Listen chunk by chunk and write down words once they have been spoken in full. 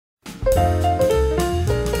Hey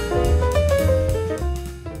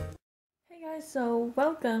guys, so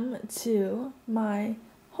welcome to my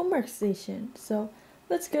homework station. So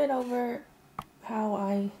let's get over how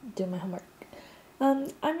I do my homework.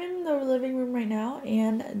 I'm in the living room right now,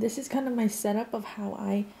 and this is kind of my setup of how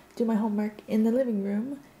I do my homework in the living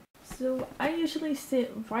room. So I usually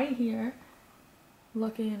sit right here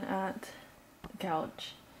looking at the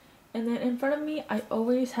couch, and then in front of me I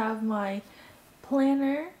always have my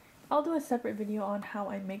planner. I'll do a separate video on how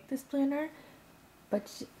I make this planner,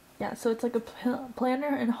 but yeah, so it's like a planner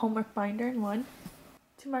and a homework binder in one.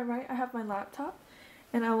 To my right I have my laptop,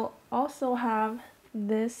 and I will also have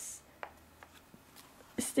this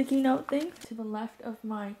sticky note thing. To the left of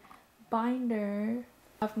my binder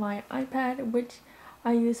I have my iPad, which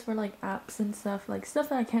I use for like apps and stuff, like stuff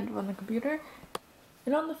that I can't do on the computer.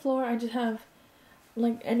 And on the floor I just have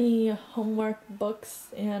like any homework books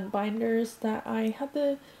and binders that I have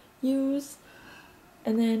to use.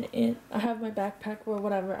 And then I have my backpack or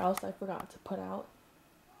whatever else I forgot to put out.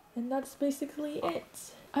 And that's basically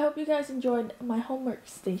it. I hope you guys enjoyed my homework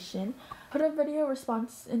station. Put a video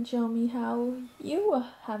response and show me how you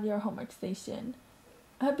have your homework station.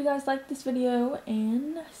 I hope you guys liked this video,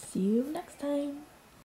 and see you next time.